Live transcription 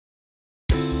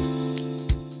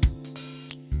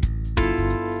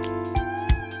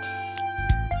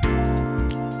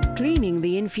Cleaning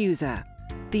the infuser.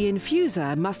 The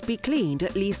infuser must be cleaned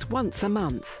at least once a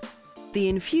month.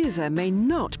 The infuser may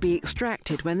not be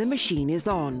extracted when the machine is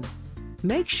on.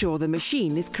 Make sure the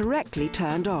machine is correctly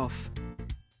turned off.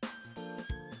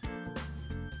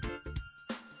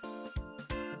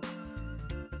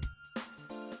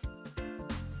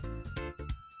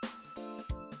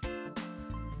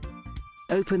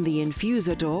 Open the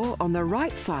infuser door on the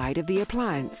right side of the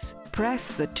appliance.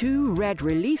 Press the two red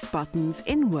release buttons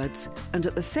inwards and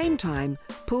at the same time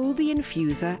pull the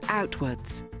infuser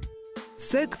outwards.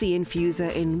 Soak the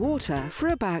infuser in water for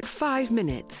about 5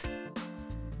 minutes.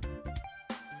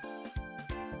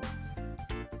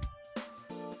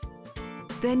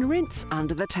 Then rinse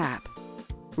under the tap.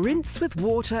 Rinse with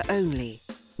water only.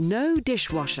 No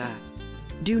dishwasher.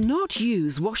 Do not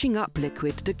use washing up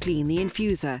liquid to clean the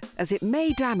infuser, as it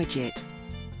may damage it.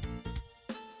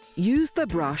 Use the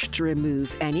brush to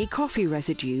remove any coffee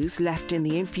residues left in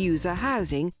the infuser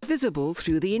housing visible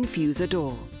through the infuser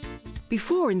door.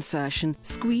 Before insertion,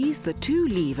 squeeze the two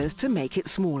levers to make it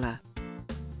smaller.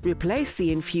 Replace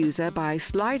the infuser by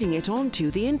sliding it onto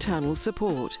the internal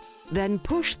support. Then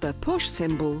push the push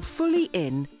symbol fully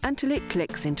in until it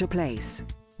clicks into place.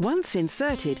 Once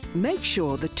inserted, make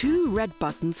sure the two red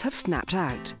buttons have snapped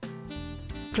out.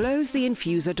 Close the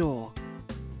infuser door.